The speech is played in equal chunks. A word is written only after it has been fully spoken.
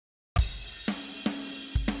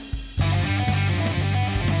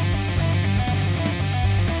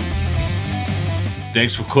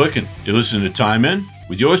Thanks for clicking. You're listening to Time In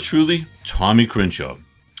with yours truly, Tommy Crenshaw.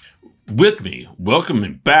 With me,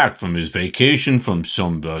 welcoming back from his vacation from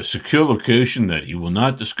some secure location that he will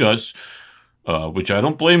not discuss, which I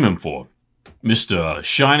don't blame him for, Mr.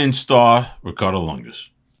 Shining Star, Ricardo Lungus.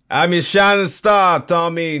 I'm your shining star,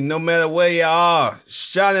 Tommy, no matter where you are.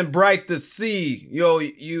 Shining bright to see,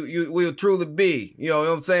 you will truly be. You know what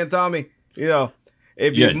I'm saying, Tommy?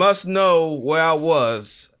 If you must know where I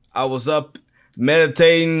was up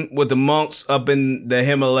meditating with the monks up in the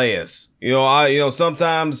Himalayas.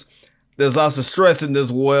 Sometimes there's lots of stress in this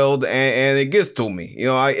world and it gets to me.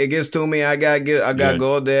 It gets to me. I gotta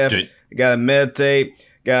go there. I gotta meditate.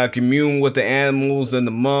 Gotta commune with the animals and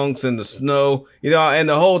the monks and the snow, and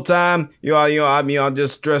the whole time, I'm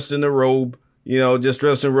just dressed in the robe,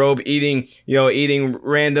 eating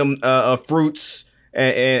random, fruits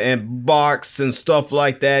and barks and stuff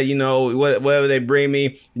like that, whatever they bring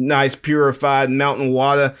me, nice purified mountain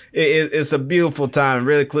water. It's a beautiful time. It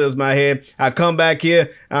really clears my head. I come back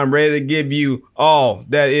here. I'm ready to give you all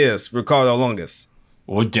that is Ricardo Lungus.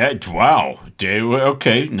 Well, wow.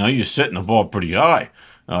 Okay. Now you're setting the ball pretty high.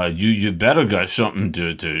 You better got something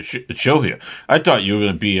to show here. I thought you were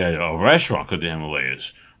going to be at a restaurant at the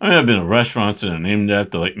Himalayas. I mean, I've been to restaurants that are named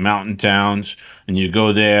after like mountain towns, and you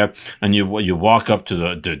go there and you walk up to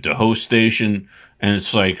the host station, and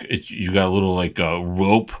it's like you got a little like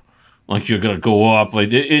rope, like you're gonna go up. Like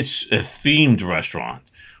it's a themed restaurant,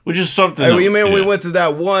 which is something. Hey, you mean we went to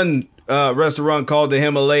that one restaurant called the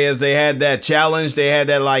Himalayas? They had that challenge. They had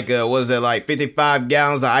that like 55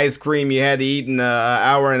 gallons of ice cream you had to eat in an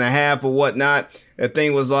hour and a half or whatnot. That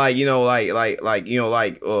thing was like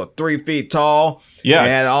 3 feet tall. Yeah, it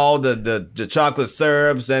had all the chocolate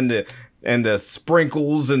syrups and the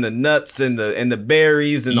sprinkles and the nuts and the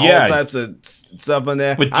berries and all types of stuff in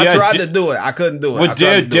there. But I tried to do it. I couldn't do it. But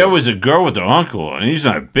there was a girl with her uncle, and he's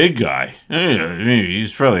not a big guy.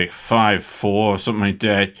 He's probably like 5'4" or something like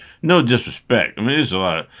that. No disrespect. I mean, there's a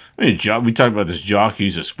lot of. we talked about this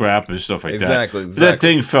jockeys, a scrap and stuff like that. Exactly. That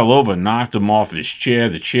thing fell over, knocked him off his chair.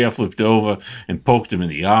 The chair flipped over and poked him in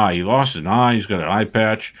the eye. He lost an eye. He's got an eye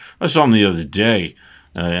patch. I saw him the other day.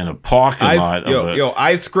 In a parking lot.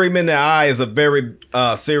 Ice cream in the eye is a very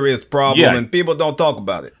serious problem, and people don't talk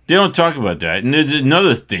about it. They don't talk about that. And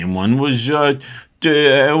another theme one was I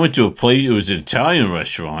went to a place. It was an Italian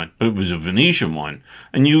restaurant, but it was a Venetian one.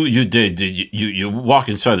 And you walk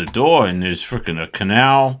inside the door, and there's freaking a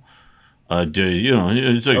canal.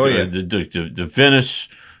 It's like the Venice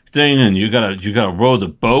thing, and you gotta row the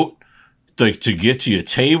boat like to get to your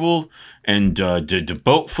table. And the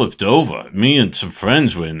boat flipped over. Me and some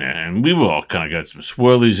friends were in there, and we were all kind of got some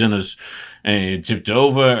swirlies in us, and it tipped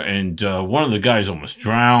over, and one of the guys almost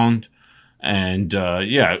drowned. And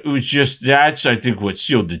it was just that's I think what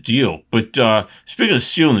sealed the deal. But speaking of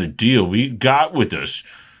sealing the deal, we got with us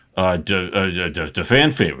the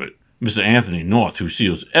fan favorite, Mr. Anthony North, who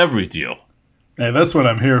seals every deal. Hey, that's what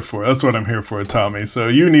I'm here for. That's what I'm here for, Tommy. So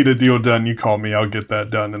you need a deal done, you call me. I'll get that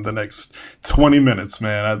done in the next 20 minutes,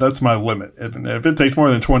 man. That's my limit. If it takes more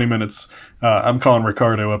than 20 minutes, I'm calling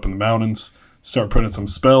Ricardo up in the mountains, start putting some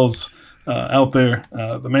spells out there.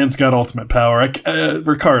 The man's got ultimate power.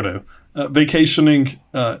 Ricardo, vacationing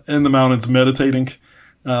in the mountains, meditating.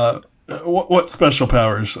 What special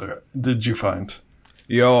powers did you find?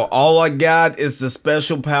 All I got is the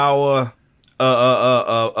special power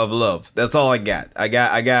of love. That's all I got. I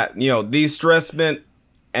got de-stressment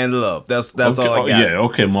and love. That's all I got. Yeah,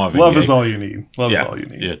 okay, Marvin. Love Gaye. Is all you need. Love is all you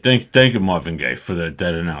need. Yeah, thank you, Marvin Gaye, for that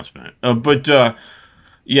announcement. So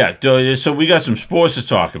we got some sports to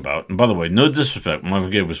talk about. And by the way, no disrespect,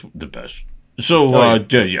 Marvin Gaye was the best. So So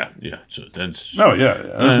that's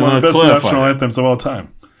one of the best national anthems of all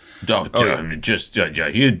time. I mean,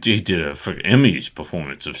 he did a freaking Emmys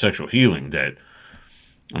performance of Sexual Healing that.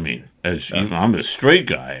 I mean, I'm a straight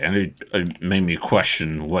guy, and it made me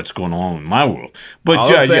question what's going on in my world. But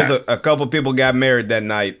a couple people got married that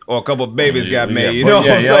night, or a couple babies got made. You know what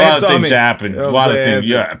I'm saying? A lot of things happened. A lot of things.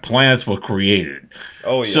 Planets were created.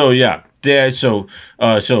 Oh yeah. So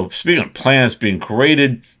So speaking of planets being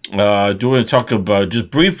created, do you want to talk about just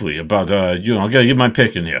briefly about I gotta give my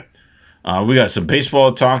pick in here. We got some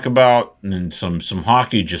baseball to talk about, and some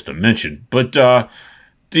hockey just to mention, but.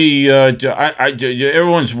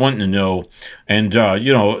 Everyone's wanting to know, and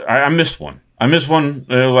I missed one. I missed one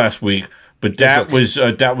last week, but that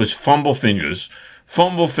was Fumble Fingers.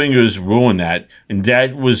 Fumble Fingers ruined that, and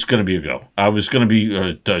that was going to be a go. I was going to be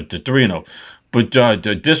the 3-0, but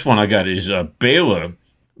this one I got is Baylor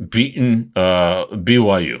beating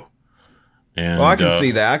BYU. And I can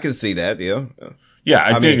see that. I can see that. Yeah. Yeah,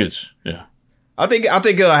 I think it's. I think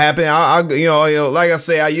it'll happen. Like I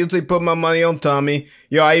say, I usually put my money on Tommy.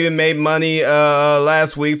 I even made money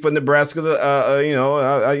last week for Nebraska.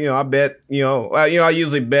 I bet. I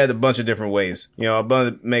usually bet a bunch of different ways.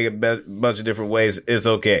 Make a bunch of different ways. It's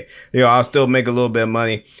okay. I'll still make a little bit of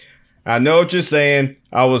money. I know what you're saying.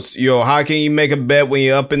 How can you make a bet when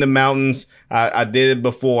you're up in the mountains? I did it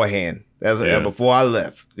beforehand. That's before I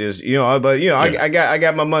left. I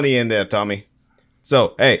got my money in there, Tommy.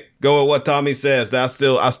 So, hey, go with what Tommy says. I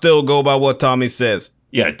still go by what Tommy says.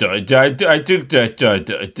 Yeah, I think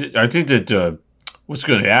that what's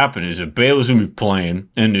going to happen is that Baylor's going to be playing,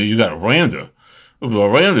 and you got Aranda.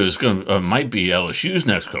 Aranda is might be LSU's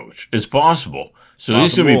next coach. It's possible. So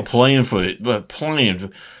he's going to be playing,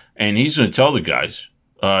 and he's going to tell the guys.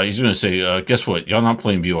 He's going to say, guess what? Y'all not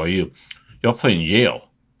playing BYU. Y'all playing Yale.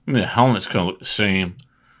 I mean, the helmet's going to look the same.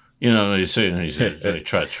 They say they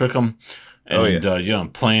try to trick them. And, I'm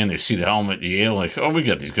playing, they see the helmet at Yale, like, oh, we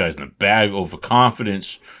got these guys in the bag,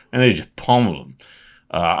 overconfidence, and they just pummel them.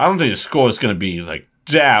 I don't think the score is going to be like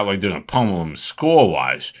that, like they're going to pummel them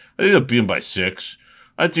score-wise. I think they'll beat them by 6.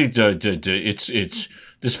 I think they're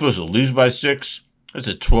supposed to lose by 6. That's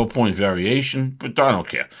a 12-point variation, but I don't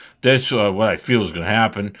care. That's what I feel is going to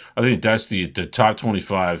happen. I think that's the top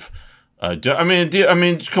 25. Come on,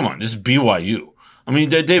 this is BYU. I mean,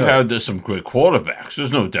 they've had some great quarterbacks.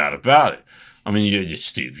 There's no doubt about it. I mean, you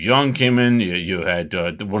Steve Young came in. You had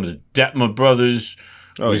one of the Detmer brothers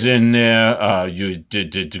was in there. You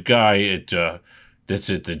did the guy that's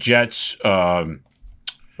at the Jets.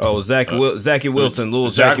 Zachy Wilson,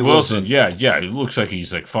 little Zachy Wilson. Yeah. He looks like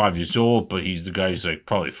he's like 5 years old, but he's the guy who's like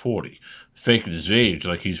probably 40, faking his age,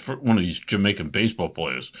 like he's one of these Jamaican baseball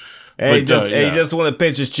players. Hey, he just want to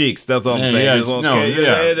pinch his cheeks. That's all I'm saying. You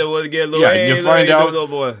find out,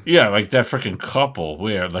 like that freaking couple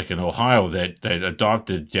where, like in Ohio, that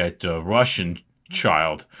adopted that Russian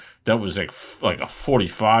child that was like a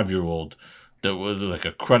 45-year-old that was like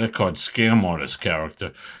a credit card scam artist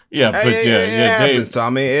character. Yeah, but it happens,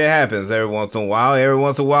 Tommy. It happens every once in a while. Every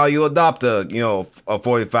once in a while, you adopt a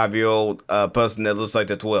 45-year-old person that looks like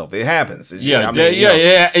they're 12. It happens.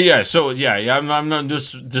 So I'm not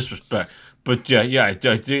disrespect, but I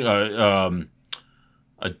think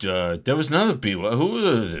there was another BYU. Who were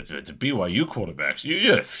the BYU quarterbacks?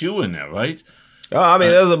 You had a few in there, right?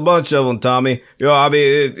 There's a bunch of them, Tommy.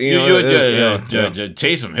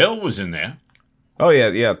 Taysom Hill was in there. Oh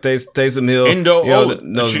yeah, Taysom Hill.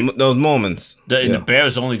 Those moments. The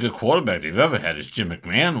Bears' only good quarterback they've ever had is Jim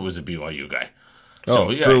McMahon, who was a BYU guy.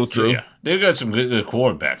 True. Yeah, they've got some good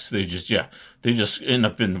quarterbacks. They just end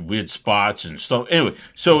up in weird spots and stuff. Anyway,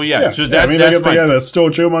 they got the guy that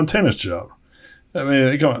stole Joe Montana's job. I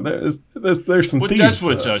mean, come on, there's some thieves. That's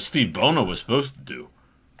what Steve Bono was supposed to do.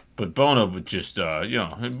 But Bono would just,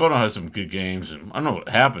 Bono has some good games, and I don't know what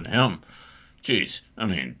happened to him. Jeez, I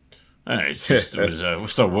mean, we'll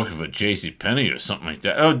start working for JCPenney or something like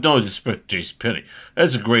that. Oh, no disrespect to JCPenney.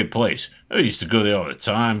 That's a great place. I used to go there all the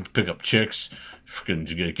time, pick up chicks,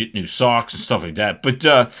 get new socks and stuff like that. But,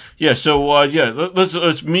 let's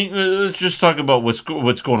just talk about what's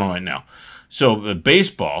going on right now. So,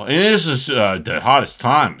 baseball, and this is the hottest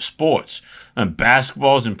time, sports, and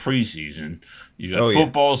basketball's in preseason. You got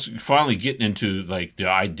football's finally getting into like the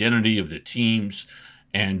identity of the teams,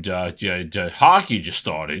 and the hockey just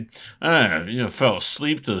started. Fell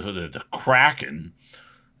asleep to the Kraken.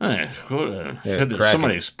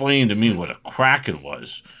 Somebody explain to me what a Kraken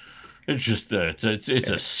was. It's just it's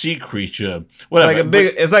a sea creature. Whatever.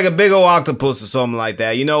 It's like a big old octopus or something like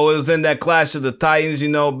that. It was in that Clash of the Titans.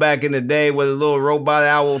 Back in the day with a little robot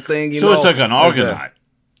owl thing. So it's like an Argonaut.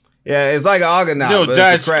 Yeah, it's like an Argonaut. No,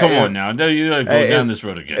 come on now. You gotta go down this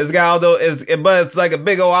road again. But it's like a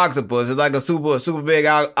big old octopus. It's like a super big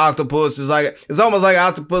octopus. It's almost like an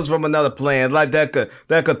octopus from another planet, like that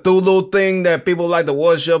Cthulhu thing that people like to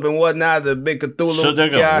worship and whatnot. The big Cthulhu. So they're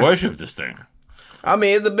gonna worship this thing. I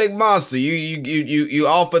mean, it's a big monster. You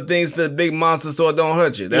offer things to the big monster so it don't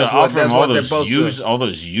hurt you. That's what they're supposed to. All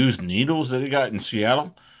those used needles that they got in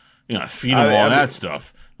Seattle. Feed them that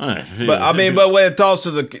stuff. But when it talks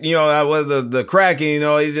to the Kraken,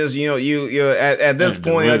 you just you at this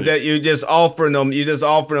point that you're just offering them.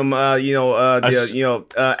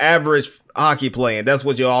 Average hockey playing. That's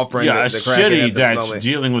what you're offering. Yeah, the Kraken city that's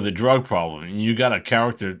dealing with a drug problem, and you got a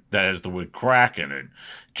character that has the word crack in it.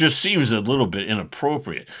 Just seems a little bit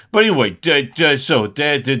inappropriate. But anyway, they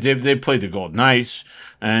played the Golden Knights,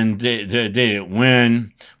 and they didn't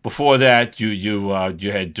win. Before that, you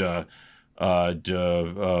had.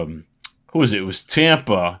 Who was it? It was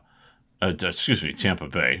Tampa. Tampa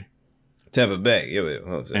Bay. Tampa Bay.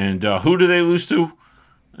 Yeah. And who do they lose to?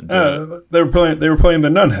 They were playing the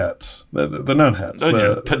Nun Hats. The Nun Hats.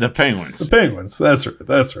 The Penguins. The Penguins. That's right.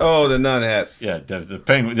 That's right. Oh, the Nun Hats. Yeah, the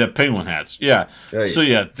Penguin hats. Yeah. Right. So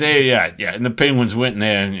and the Penguins went in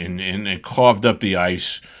there and carved up the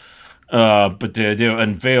ice. But they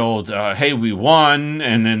unveiled, hey, we won,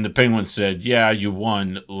 and then the Penguins said, yeah, you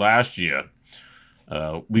won last year.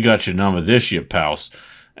 We got your number this year, pals.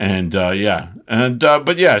 And so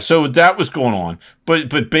that was going on.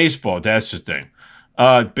 But baseball, that's the thing.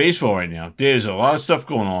 Baseball right now, there's a lot of stuff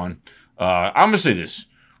going on. I'm gonna say this.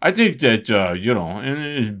 I think that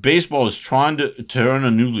and baseball is trying to turn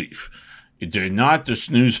a new leaf. They're not the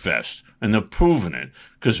snooze fest, and they're proving it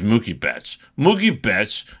because Mookie Betts. Mookie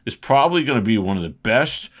Betts is probably going to be one of the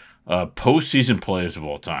best postseason players of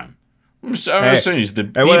all time. I'm saying he's the.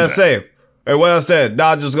 Hey, what did I say? Hey, what I said?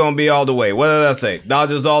 Dodgers going to be all the way. What did I say?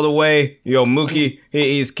 Dodgers all the way. Mookie,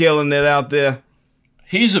 he's killing it out there.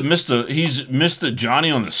 He's Mr. Johnny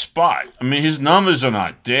on the spot. I mean, his numbers are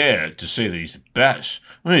not there to say that he's the best.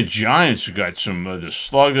 I mean, the Giants have got some of the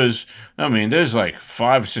sluggers. I mean, there's like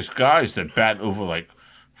 5 or 6 guys that bat over like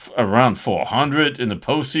around 400 in the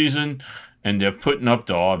postseason, and they're putting up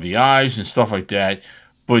the RBIs and stuff like that.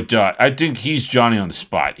 But I think he's Johnny on the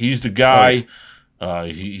spot. He's the guy.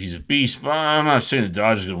 He's a beast. I'm not saying the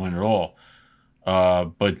Dodgers are going to win at all.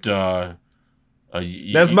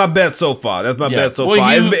 That's my bet so far. That's my bet so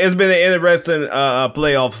far. It's been an interesting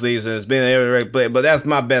playoff season. It's been an interesting play, but that's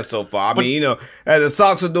my bet so far. I mean, the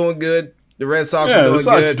Sox are doing good. The Red Sox are doing good. The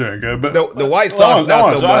Sox are doing good, but the White Sox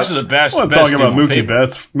not so much. I want to talk about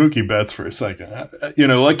Mookie Betts for a second.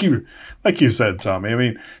 Like you said, Tommy. I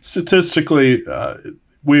mean, statistically,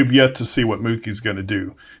 we've yet to see what Mookie's going to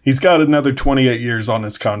do. He's got another 28 years on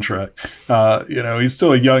his contract. He's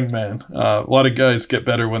still a young man. A lot of guys get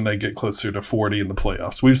better when they get closer to 40 in the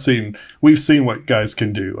playoffs. We've seen what guys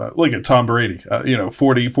can do. Look at Tom Brady,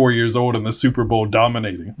 44 years old in the Super Bowl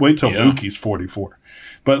dominating. Wait till Mookie's 44.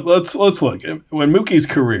 But let's look. When Mookie's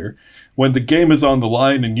career, when the game is on the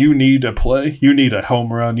line and you need a play, you need a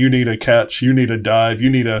home run, you need a catch, you need a dive, you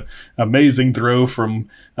need a amazing throw from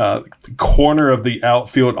the corner of the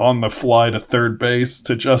outfield on the fly to third base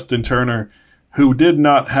to Justin Turner, who did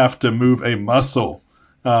not have to move a muscle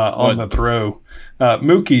on the throw.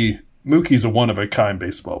 Mookie's a one-of-a-kind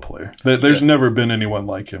baseball player. There's never been anyone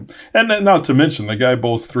like him. And not to mention, the guy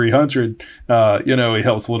bowls 300. He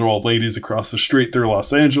helps little old ladies across the street through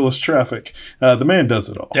Los Angeles traffic. The man does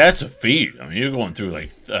it all. That's a feat. I mean, you're going through like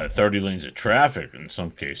 30 lanes of traffic in some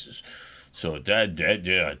cases. So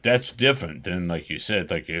that's different than, like you said,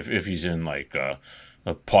 like if he's in like a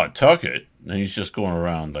Pawtucket, and he's just going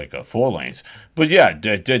around like 4 lanes. But yeah,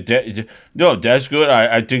 that's good.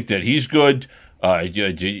 I think that he's good.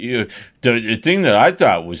 The thing that I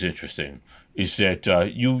thought was interesting is that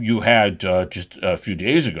you had just a few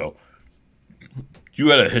days ago, you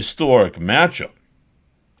had a historic matchup.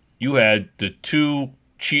 You had the 2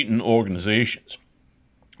 cheating organizations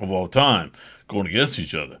of all time going against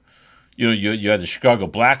each other. You had the Chicago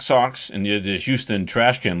Black Sox and you had the Houston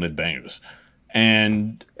Trash Can Lid Bangers.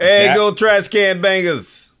 And go Trash Can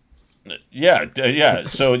Bangers. Yeah.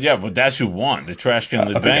 So, but that's who won. The Trash Can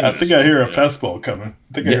Lid Bangers. I think I hear a fastball coming.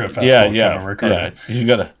 Coming, Ricardo. Yeah, you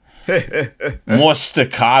got more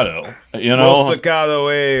staccato, More staccato,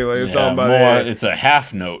 what you're talking about there. It's a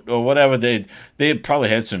half note or whatever. They probably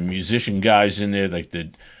had some musician guys in there, like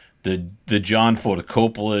the John Ford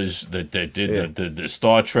Coppolas that did the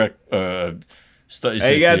Star Trek. You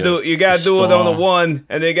gotta do it on the 1,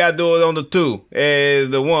 and they gotta do it on the 2.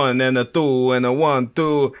 The 1 and the 2 and the 1,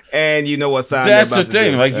 2, and you know what sign. That's the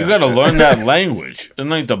thing. Like you gotta learn that language. And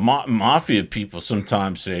like the mafia people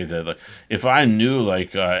sometimes say that, like, if I knew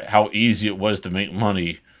like how easy it was to make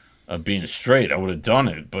money being straight, I would have done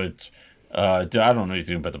it. But I don't know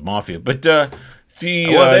anything about the mafia. But they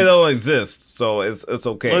don't exist, so it's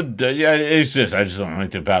okay. But, it exists. I just don't know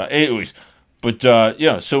anything about it. Anyways. But,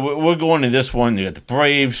 so we're going to this one. You got the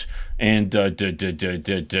Braves and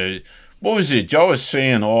what was it? Y'all was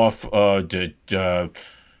saying off I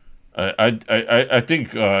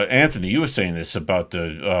think, Anthony, you were saying this about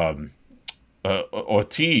the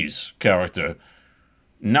Ortiz character.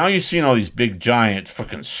 Now you're seeing all these big, giant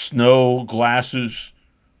fucking snow glasses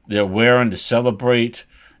they're wearing to celebrate.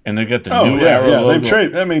 and they got the new Arrow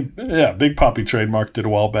logo. I mean, Big Papi trademarked it a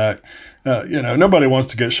while back. Nobody wants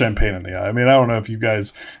to get champagne in the eye. I mean, I don't know if you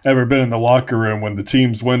guys ever been in the locker room when the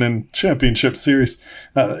team's winning championship series.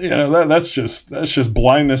 That's just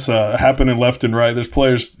blindness happening left and right. There's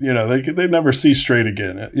players, they never see straight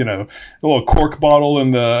again. A little cork bottle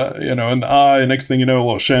in the eye. Next thing you know, a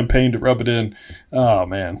little champagne to rub it in. Oh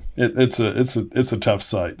man, it's a tough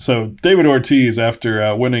sight. So David Ortiz,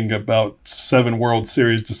 after winning about 7 World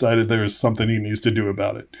Series, decided there was something he needs to do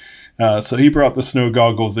about it. So he brought the snow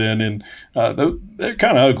goggles in, and they're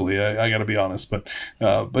kind of ugly. I got to be honest, but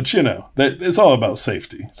it's all about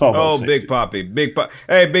safety. It's all about safety. Big Papi,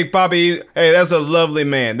 hey, Big Papi, hey, that's a lovely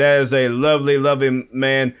man. That is a lovely, lovely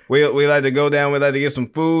man. We like to go down. We like to get some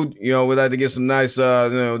food. We like to get some nice,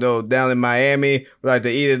 down in Miami. We like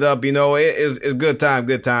to eat it up. It's good times.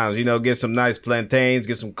 Get some nice plantains,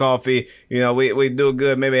 get some coffee. We do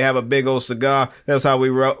good. Maybe have a big old cigar. That's how we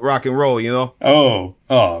rock and roll. Oh,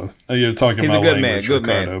 you're talking He's about a good language, man, good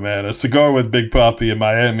Ricardo, man. A cigar with Big Papi in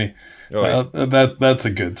Miami. Oh, yeah. That's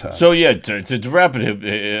a good time. So yeah, to wrap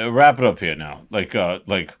it up here now. I'm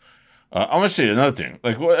gonna say another thing.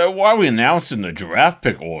 Why are we announcing the draft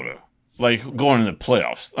pick order? Going into the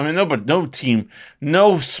playoffs. I mean, no team,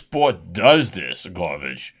 no sport does this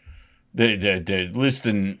garbage. They're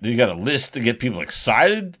listing. They got a list to get people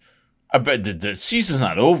excited. I bet the season's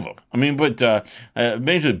not over. I mean, but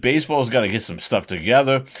Major League Baseball's got to get some stuff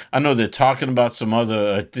together. I know they're talking about some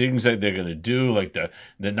other things that they're going to do, like the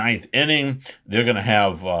 9th inning. They're going to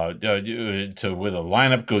have to where the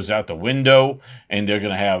lineup goes out the window, and they're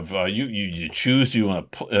going to have you choose who you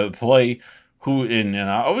want to play. Who and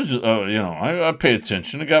I was I pay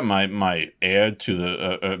attention. I got my ear to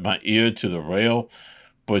the rail,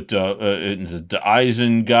 but the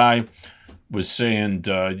Eisen guy was saying,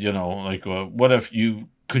 what if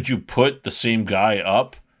could you put the same guy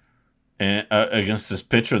up against this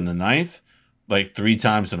pitcher in the 9th, 3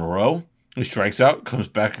 times in a row? He strikes out, comes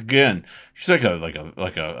back again. He's like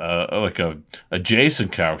a Jason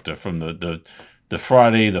character from the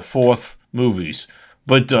Friday the 4th movies.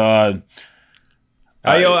 But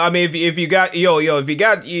I mean, if you got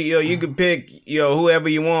you can pick whoever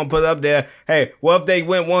you want to put up there. Hey, what if they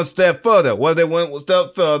went one step further?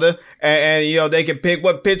 And they can pick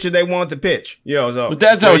what pitcher they want to pitch. But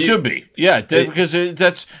that's how it should be. Yeah, because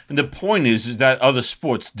that's the point is that other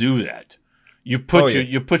sports do that. You put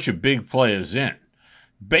your big players in.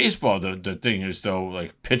 Baseball, the thing is though,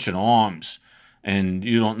 pitching arms, and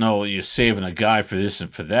you don't know you're saving a guy for this and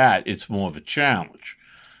for that. It's more of a challenge.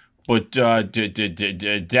 But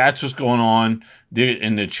that's what's going on.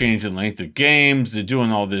 They're changing length of games. They're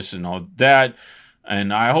doing all this and all that.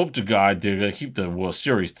 And I hope to God they're going to keep the World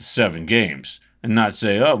Series to 7 games and not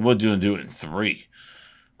say, oh, we're going to do it in 3.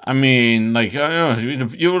 I mean, what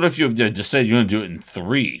if you just said you're going to do it in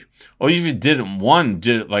 3? Or if you did it in 1,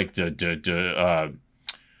 did it like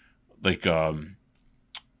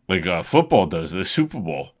football does, the Super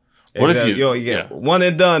Bowl. What if you one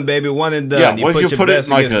and done, baby, one and done. Yeah, what if you put it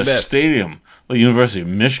in a stadium, like University of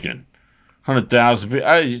Michigan, 100,000 people?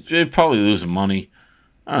 They'd probably lose money.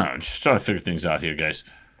 I don't know. Just trying to figure things out here, guys.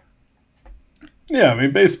 Yeah, I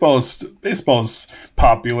mean, baseball's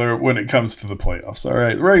popular when it comes to the playoffs, all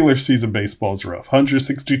right? Regular season baseball is rough.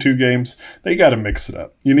 162 games, they got to mix it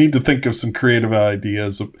up. You need to think of some creative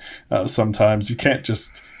ideas sometimes. You can't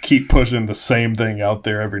just keep pushing the same thing out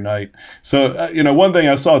there every night. So, one thing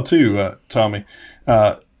I saw too, Tommy,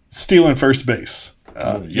 stealing first base.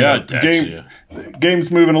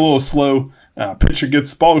 Game's moving a little slow. Pitcher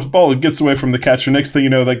gets ball gets away from the catcher. Next thing you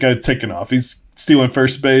know, that guy's taking off. He's stealing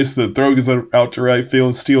first base. The throw goes out to right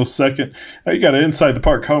field. Steals second. You got an inside the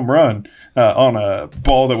park home run on a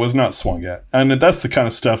ball that was not swung at. And that's the kind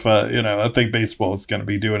of stuff I think baseball is going to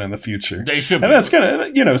be doing in the future. They should, and that's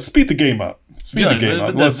going to speed the game up.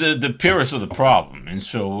 The purest of the problem, and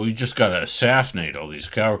so we just got to assassinate all these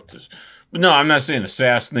characters. But no, I'm not saying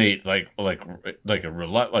assassinate like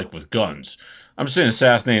with guns. I'm saying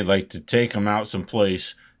assassinate to take them out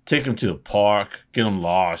someplace, take them to the park, get them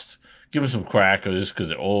lost, give them some crackers because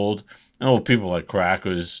they're old. And old people like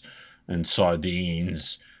crackers and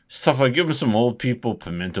sardines, stuff like. Give them some old people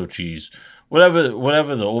pimento cheese, whatever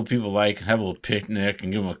the old people like. Have a little picnic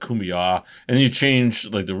and give them a kumbaya, and you change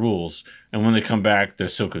the rules. And when they come back, they're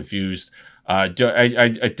so confused. I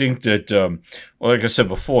think that like I said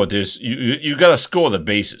before, there's you got to score the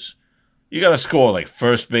bases. You got to score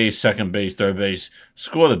first base, second base, third base.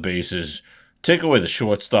 Score the bases. Take away the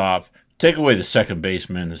shortstop. Take away the second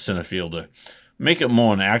baseman, the center fielder. make it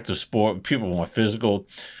more an active sport. People more physical,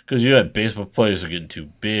 because you have baseball players are getting too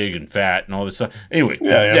big and fat and all this stuff. Anyway,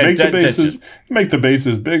 make the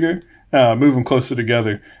bases bigger. Move them closer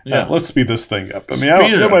together. Let's speed this thing up. I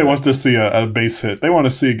mean, nobody wants to see a base hit. They want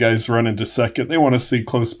to see guys run into second. They want to see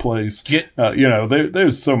close plays.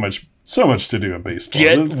 There's so much to do in baseball.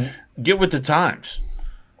 Get with the times.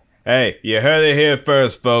 Hey, you heard it here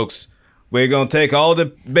first, folks. We're going to take all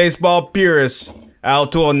the baseball purists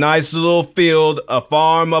out to a nice little field, a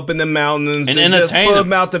farm up in the mountains, and just put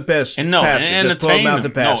them out to pasture.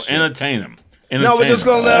 Entertain them. No, we're just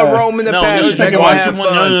gonna let them roam in the pasture. They're gonna have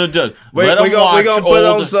fun. We're gonna put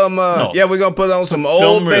on some. We're gonna put on some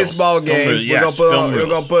old baseball games. We're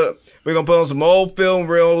gonna put on some old film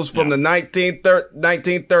reels from the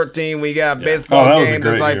 1913. We got baseball game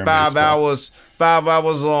that's like 5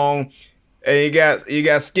 hours long. And you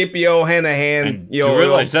got Scipio Hanahan. You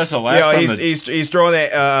realize that's the last time he's throwing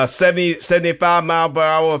that 75 mile per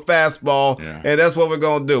hour fastball, and that's what we're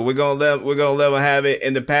gonna do. We're gonna let them have it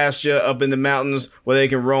in the pasture up in the mountains where they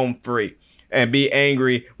can roam free and be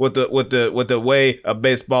angry with the way of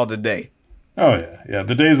baseball today. Oh yeah.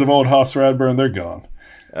 The days of old Hoss Radburn, they're gone.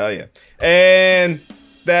 Oh yeah, and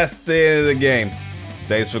that's the end of the game.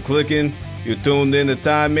 Thanks for clicking. You tuned in to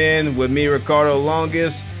Time In with me, Ricardo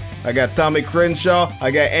Longus. I got Tommy Crenshaw.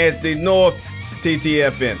 I got Anthony North,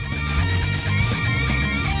 TTFN.